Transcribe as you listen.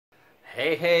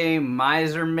Hey,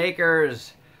 miser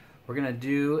makers! We're going to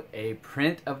do a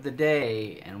print of the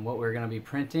day, and what we're going to be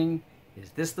printing is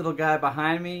this little guy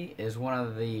behind me is one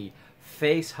of the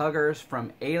face huggers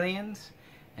from Aliens,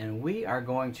 and we are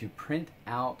going to print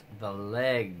out the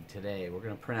leg today. We're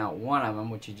going to print out one of them,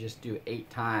 which you just do 8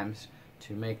 times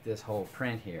to make this whole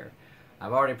print here.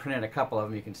 I've already printed a couple of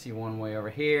them. You can see one way over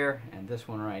here and this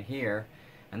one right here,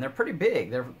 and they're pretty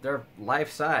big. They're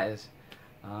life size.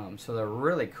 So they're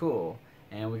really cool,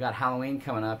 and we got Halloween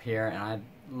coming up here, and I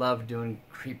love doing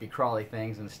creepy crawly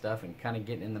things and stuff and kind of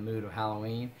getting in the mood of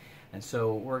Halloween, and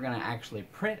so we're going to actually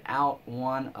print out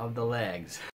one of the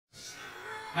legs.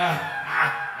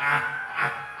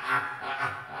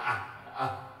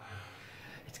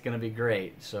 It's going to be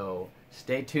great, so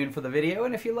stay tuned for the video,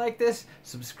 and if you like this,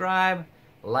 subscribe,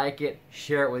 like it,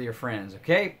 share it with your friends,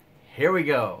 okay? Here we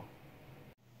go.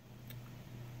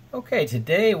 Okay,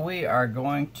 today we are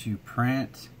going to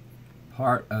print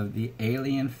part of the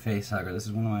Alien face hugger. This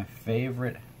is one of my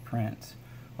favorite prints.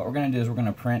 What we're going to do is we're going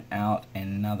to print out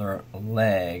another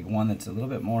leg, one that's a little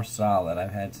bit more solid.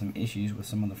 I've had some issues with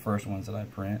some of the first ones that I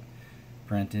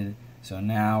printed, so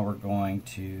now we're going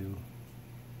to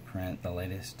print the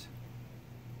latest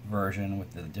version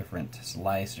with the different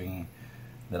slicing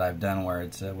that I've done, where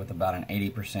it's with about an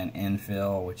 80%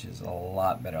 infill, which is a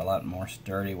lot better, a lot more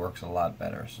sturdy, works a lot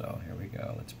better. So here we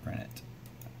go, let's print it.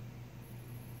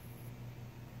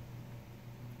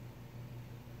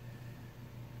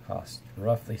 Costs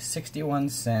roughly 61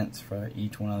 cents for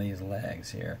each one of these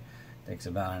legs here. Takes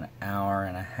about an hour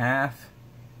and a half.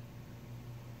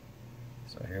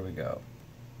 So here we go.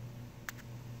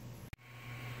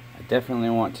 I definitely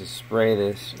want to spray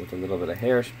this with a little bit of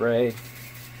hairspray,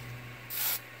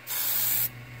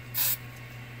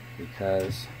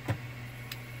 because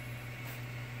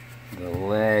the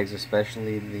legs,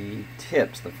 especially the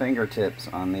tips, the fingertips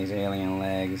on these alien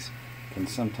legs, can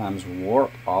sometimes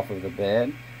warp off of the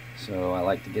bed. So I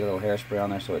like to get a little hairspray on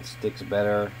there so it sticks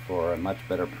better for a much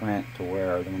better print, to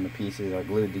where when the pieces are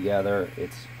glued together,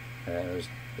 it's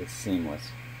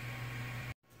seamless.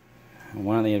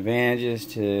 One of the advantages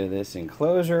to this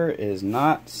enclosure is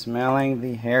not smelling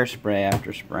the hairspray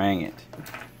after spraying it.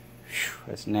 Whew,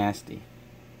 that's nasty.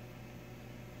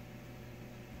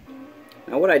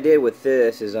 Now what I did with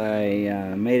this is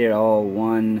I made it all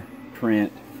one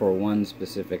print for one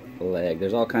specific leg.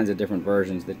 There's all kinds of different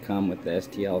versions that come with the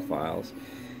STL files.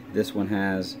 This one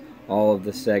has all of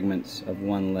the segments of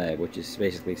one leg, which is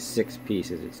basically 6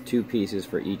 pieces. It's 2 pieces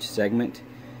for each segment,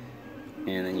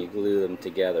 and then you glue them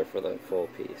together for the full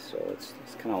piece. So let's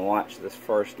kind of watch this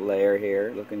first layer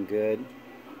here, looking good.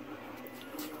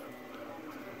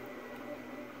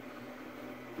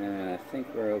 And I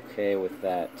think we're okay with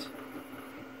that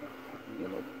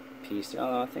little piece.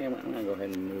 Oh, I think I'm going to go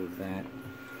ahead and move that,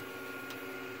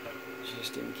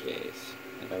 just in case.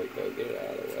 There we go, get it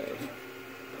out of the way.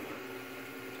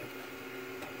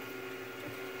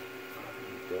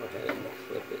 Go ahead and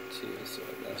clip it too, so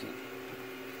it doesn't.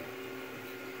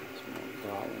 Some more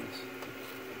problems.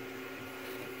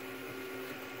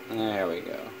 There we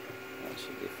go. That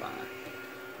should be fine.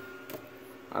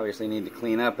 Obviously need to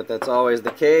clean up, but that's always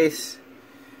the case.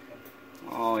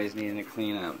 Always needing to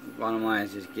clean up. Bottom line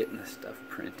is just getting this stuff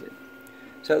printed.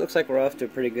 So it looks like we're off to a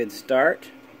pretty good start.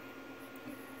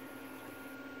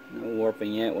 No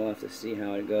warping yet. We'll have to see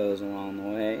how it goes along the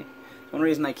way. One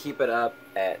reason I keep it up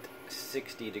at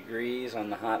 60 degrees on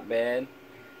the hot bed,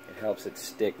 it helps it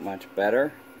stick much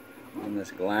better on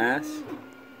this glass.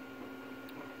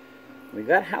 We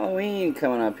got Halloween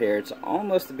coming up here. It's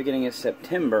almost the beginning of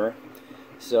September,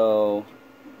 so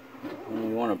when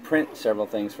we want to print several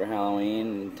things for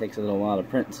Halloween, it takes a little while to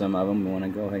print some of them. We want to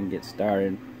go ahead and get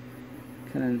started.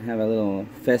 Kind of have a little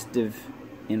festive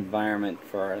environment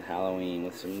for Halloween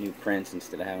with some new prints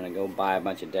instead of having to go buy a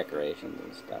bunch of decorations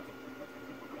and stuff.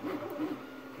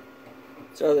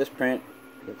 So this print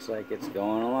looks like it's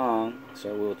going along,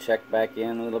 so we'll check back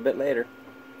in a little bit later.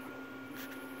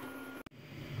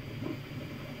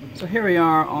 So here we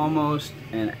are, almost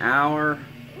an hour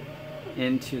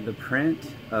into the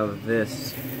print of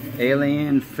this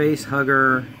alien face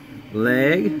hugger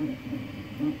leg.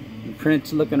 The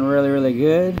print's looking really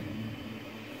good.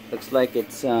 Looks like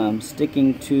it's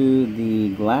sticking to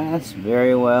the glass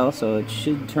very well, so it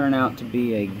should turn out to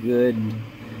be a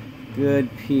good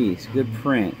piece, good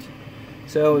print.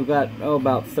 So we've got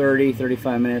about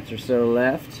 35 minutes or so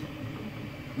left.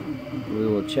 We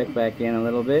will check back in a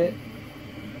little bit.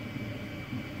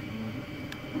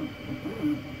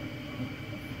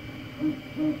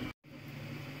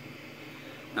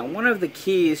 Now, one of the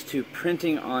keys to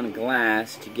printing on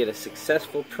glass to get a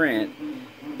successful print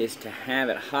is to have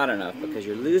it hot enough, because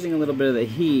you're losing a little bit of the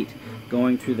heat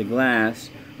going through the glass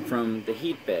from the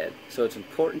heat bed. So it's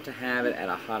important to have it at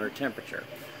a hotter temperature.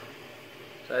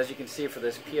 So as you can see, for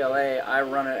this PLA, I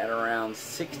run it at around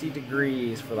 60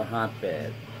 degrees for the hot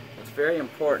bed. It's very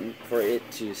important for it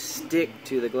to stick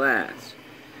to the glass.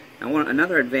 Now,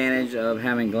 another advantage of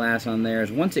having glass on there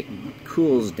is once it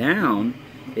cools down,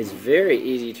 it's very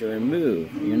easy to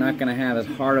remove. You're not going to have as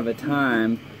hard of a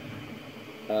time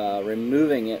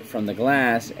removing it from the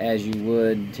glass as you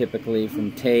would typically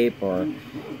from tape or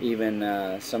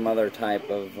even some other type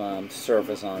of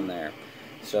surface on there.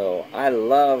 So I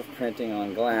love printing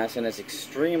on glass, and it's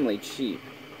extremely cheap.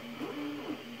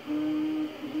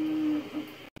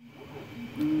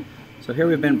 So here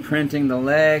we've been printing the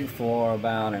leg for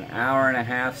about an hour and a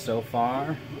half so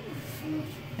far,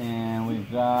 and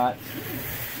we've got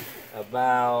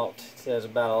about, it says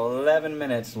about 11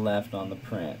 minutes left on the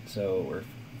print. So we're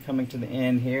coming to the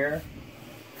end here,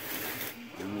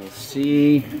 and we'll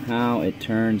see how it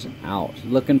turns out.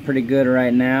 Looking pretty good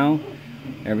right now.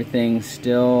 Everything's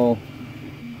still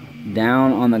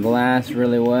down on the glass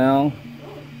really well,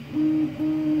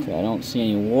 so I don't see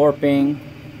any warping,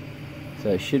 so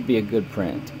it should be a good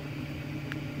print.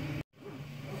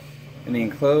 In the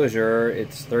enclosure,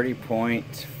 it's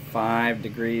 30.5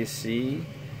 degrees C,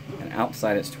 and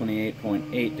outside it's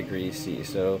 28.8 degrees C,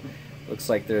 so looks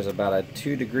like there's about a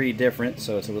 2-degree difference,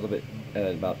 so it's a little bit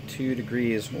about 2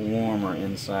 degrees warmer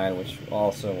inside, which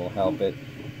also will help it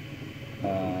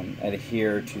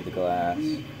adhere to the glass.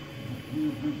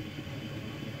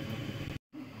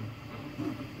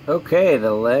 Okay,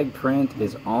 the leg print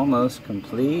is almost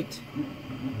complete.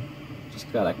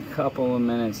 Just got a couple of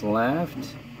minutes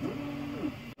left.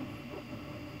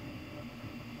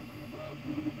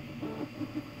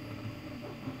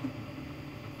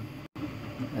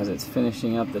 As it's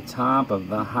finishing up the top of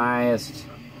the highest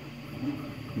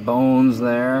bones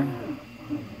there.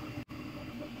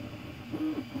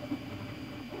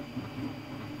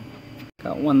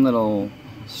 Got one little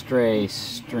stray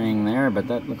string there, but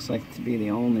that looks like to be the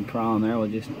only problem there. We'll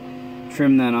just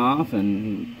trim that off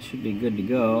and it should be good to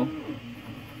go.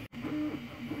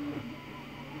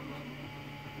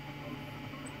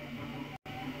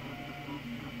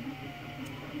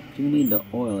 Do need to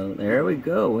oil it. There we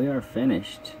go. We are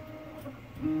finished.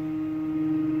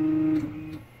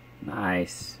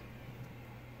 Nice.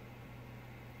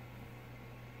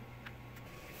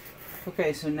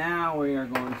 Okay, so now we are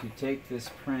going to take this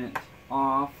print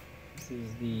off. This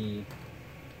is the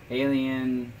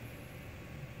Alien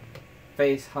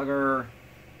Face Hugger,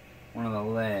 one of the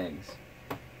legs.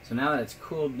 So now that it's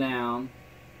cooled down,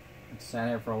 it's sat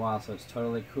here for a while, so it's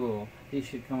totally cool. These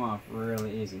should come off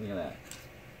really easy. Look at that.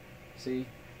 See?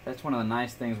 That's one of the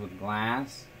nice things with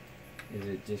glass, is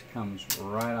it just comes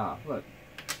right off. Look.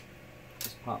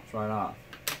 Just pops right off.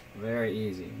 Very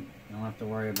easy. You don't have to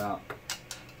worry about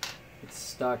it's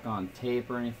stuck on tape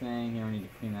or anything. Here we need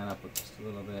to clean that up with just a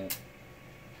little bit.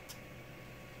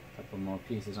 A couple more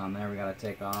pieces on there we gotta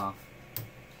take off.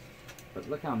 But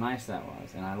look how nice that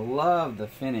was. And I love the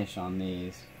finish on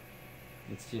these.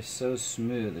 It's just so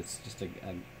smooth. It's just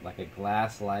like a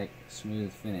glass-like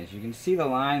smooth finish. You can see the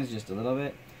lines just a little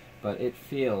bit, but it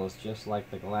feels just like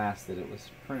the glass that it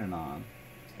was printed on.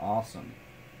 It's awesome.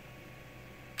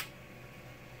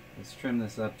 Let's trim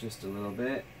this up just a little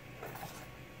bit.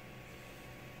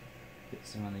 Get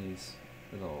some of these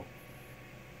little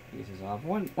pieces off.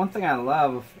 One thing I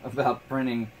love about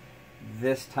printing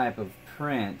this type of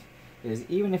print is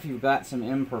even if you've got some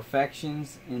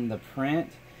imperfections in the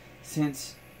print,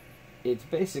 since it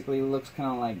basically looks kind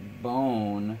of like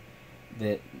bone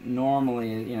that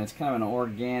normally, you know, it's kind of an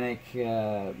organic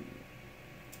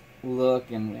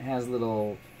look and it has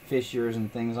little fissures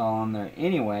and things all on there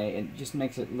anyway, it just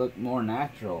makes it look more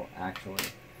natural actually.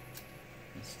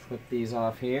 Let's clip these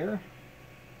off here.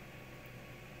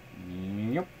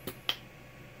 Yep.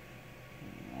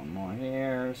 One more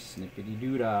here. Snippity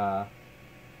doo dah.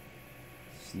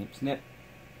 Snip snip.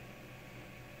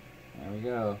 There we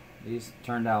go. These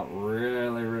turned out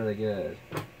really, really good.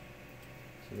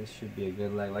 So this should be a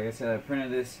good leg. Like I said, I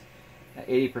printed this at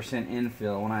 80%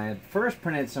 infill. When I had first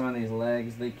printed some of these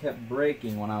legs, they kept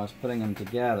breaking when I was putting them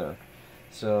together.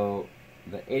 So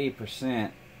the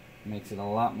 80% makes it a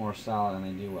lot more solid and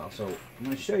they do well. So I'm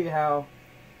going to show you how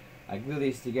I glue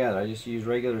these together. I just use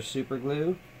regular super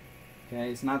glue. Okay,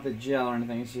 it's not the gel or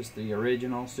anything, it's just the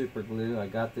original super glue. I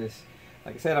got this,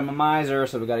 like I said, I'm a miser,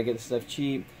 so we got to get the stuff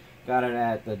cheap. Got it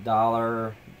at the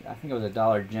dollar, I think it was a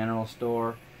Dollar General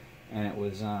store, and it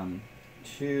was a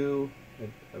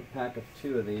pack of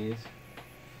 2 of these.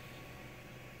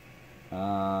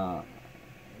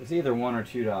 It's either $1 or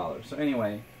 $2. So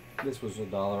anyway, this was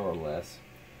 $1 or less.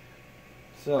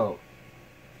 So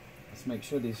let's make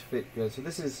sure these fit good. So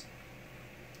this is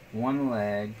one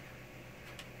leg.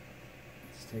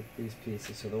 Let's take these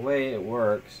pieces. So the way it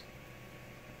works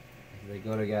is they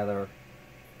go together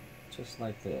just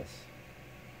like this.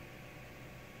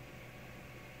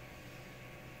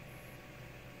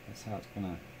 That's how it's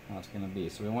gonna be.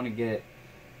 So we want to get it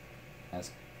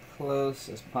as close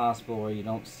as possible where you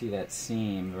don't see that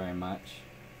seam very much.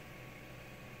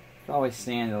 You can always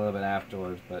sand it a little bit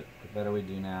afterwards, but the better we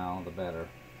do now, the better.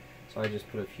 So I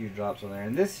just put a few drops on there,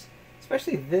 and this,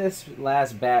 especially this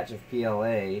last batch of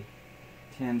PLA,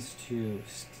 tends to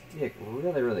stick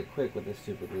really, really quick with this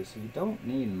super glue. So you don't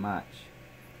need much.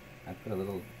 I put a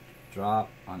little drop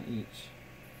on each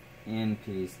end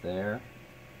piece there,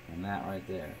 and that right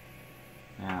there.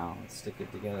 Now let's stick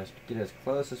it together. Get as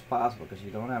close as possible because you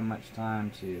don't have much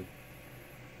time to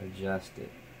adjust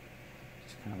it.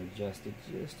 Just kind of adjust it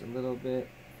just a little bit.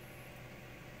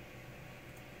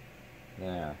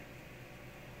 There.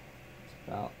 It's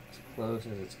about as close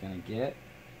as it's going to get.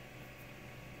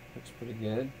 Looks pretty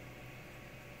good.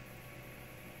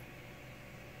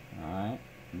 Alright,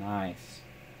 nice.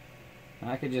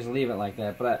 Now I could just leave it like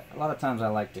that, but a lot of times I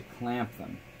like to clamp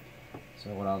them. So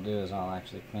what I'll do is I'll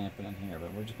actually clamp it in here,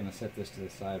 but we're just going to set this to the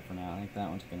side for now. I think that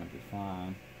one's going to be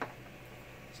fine.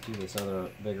 Let's do this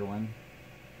other bigger one.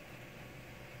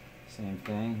 Same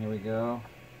thing, here we go.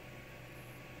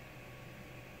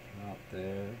 Drop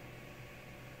there,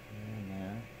 and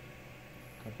there.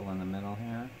 A couple in the middle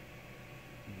here.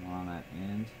 One on that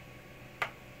end.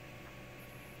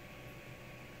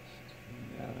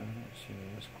 Together, make sure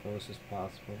we're as close as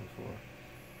possible before.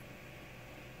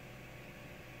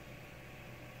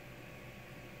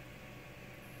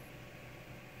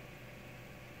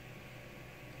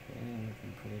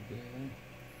 Looking pretty good.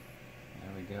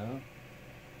 There we go.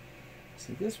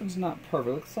 See, this one's not perfect.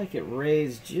 It looks like it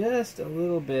raised just a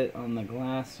little bit on the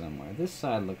glass somewhere. This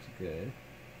side looks good.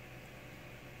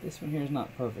 This one here is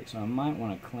not perfect, so I might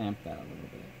want to clamp that a little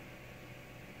bit.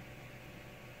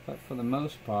 But for the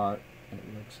most part, it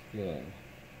looks good.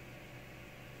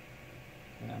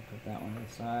 Okay, I'll put that one to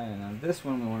the side, and then this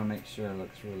one we want to make sure it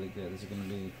looks really good. This is going to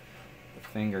be the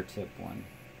fingertip one.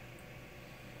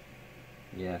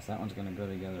 Yes, that one's going to go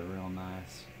together real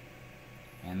nice.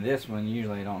 And this one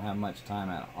usually I don't have much time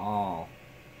at all.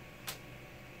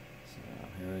 So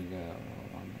here we go.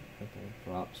 A couple of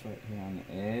drops right here on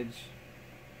the edge,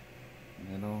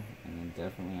 middle, and then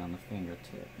definitely on the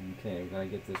fingertip. Okay, we got to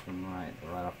get this one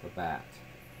right off the bat.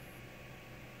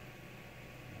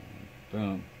 And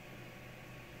boom.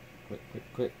 Quick,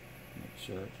 quick, quick. Make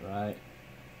sure it's right.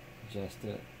 Adjust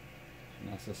it if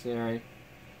necessary.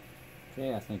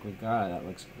 Okay, I think we got it. That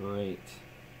looks great.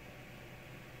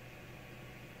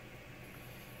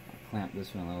 I'll clamp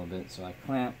this one a little bit. So I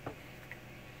clamp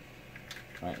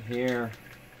right here.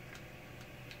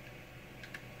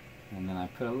 And then I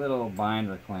put a little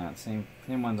binder clamp. Same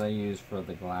ones I use for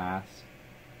the glass.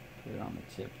 Put it on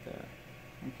the tip there.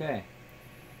 Okay.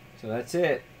 So that's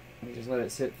it. We just let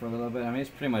it sit for a little bit. I mean, it's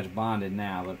pretty much bonded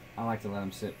now, but I like to let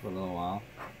them sit for a little while.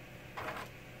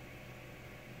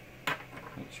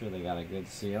 Make sure they got a good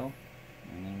seal,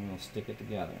 and then we'll stick it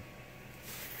together.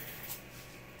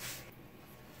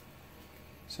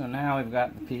 So now we've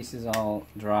got the pieces all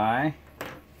dry,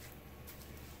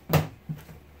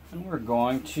 and we're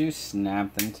going to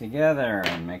snap them together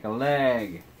and make a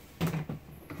leg.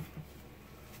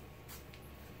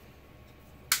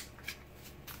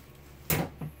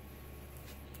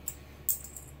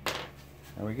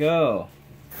 There we go.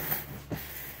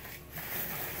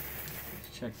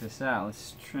 Check this out.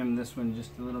 Let's trim this one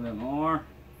just a little bit more.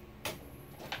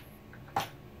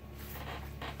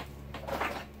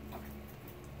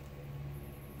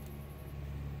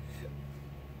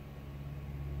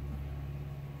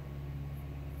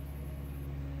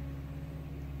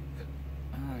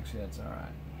 Actually, that's all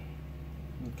right.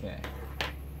 Okay.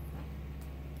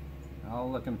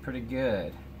 All looking pretty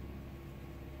good.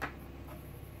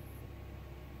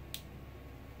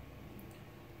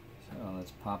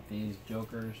 Let's pop these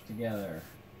jokers together.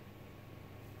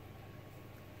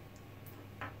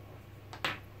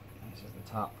 This is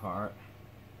the top part.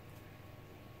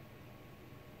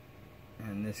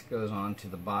 And this goes on to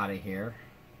the body here.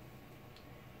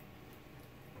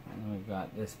 And then we've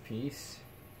got this piece.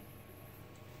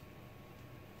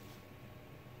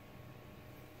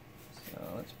 So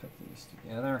let's put these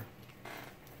together.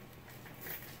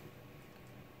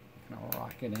 Gonna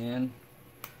lock it in.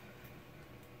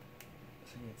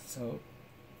 So,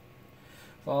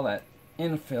 with all that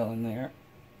infill in there,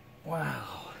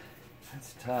 wow,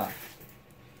 that's tough.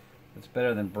 It's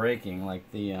better than breaking like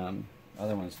the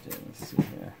other ones did. Let's see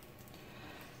here.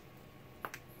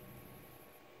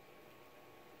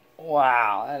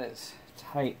 Wow, that is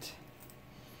tight.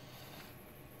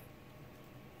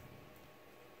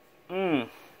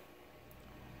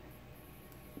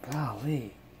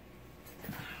 Golly.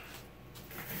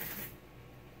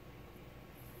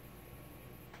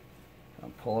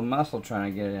 I'm pulling muscle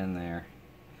trying to get it in there.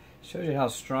 Shows you how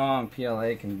strong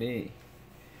PLA can be.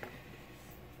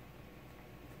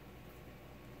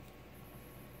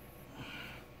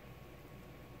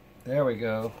 There we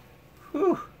go.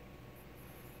 Whew.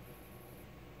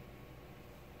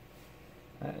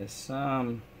 That is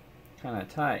some kind of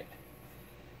tight.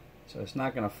 So it's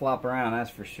not going to flop around, that's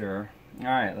for sure.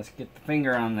 Alright, let's get the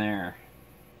finger on there.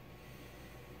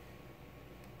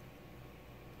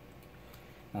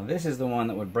 Now this is the one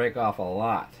that would break off a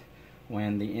lot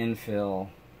when the infill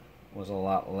was a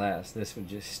lot less. This would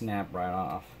just snap right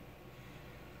off.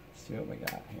 Let's see what we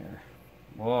got here.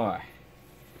 Boy.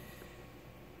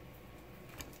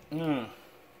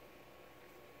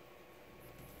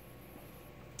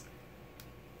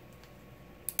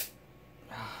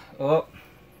 Oh,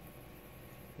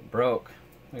 it broke.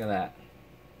 Look at that.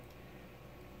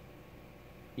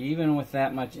 Even with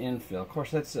that much infill. Of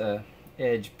course, that's a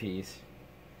edge piece.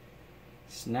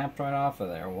 Snapped right off of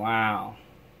there. Wow.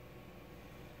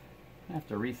 I have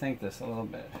to rethink this a little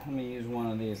bit. Let me use one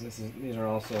of these. These are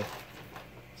also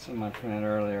some I printed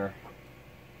earlier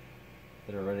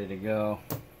that are ready to go.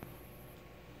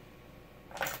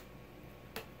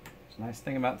 It's a nice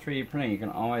thing about 3D printing. You can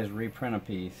always reprint a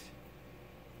piece.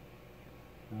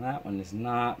 Now that one is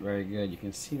not very good. You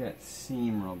can see that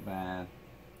seam real bad.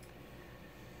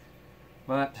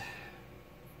 But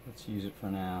let's use it for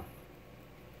now.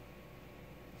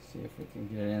 See if we can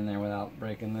get it in there without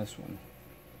breaking this one.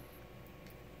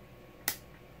 It's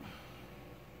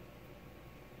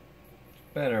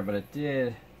better, but it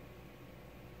did.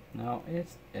 No,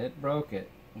 it broke it.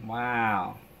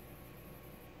 Wow.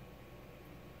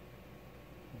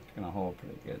 It's gonna hold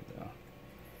pretty good though.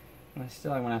 I'm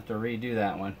still gonna have to redo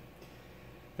that one.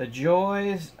 The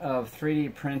joys of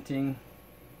 3D printing.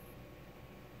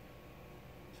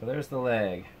 So there's the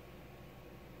leg.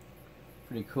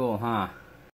 Pretty cool, huh?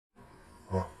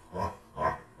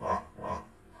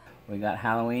 We got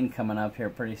Halloween coming up here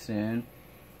pretty soon,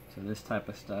 so this type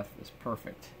of stuff is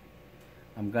perfect.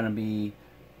 I'm gonna be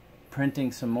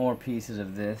printing some more pieces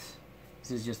of this.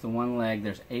 This is just the one leg.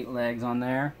 There's 8 legs on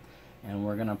there, and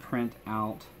we're gonna print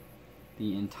out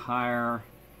the entire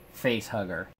face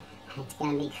hugger. It's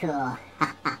gonna be cool.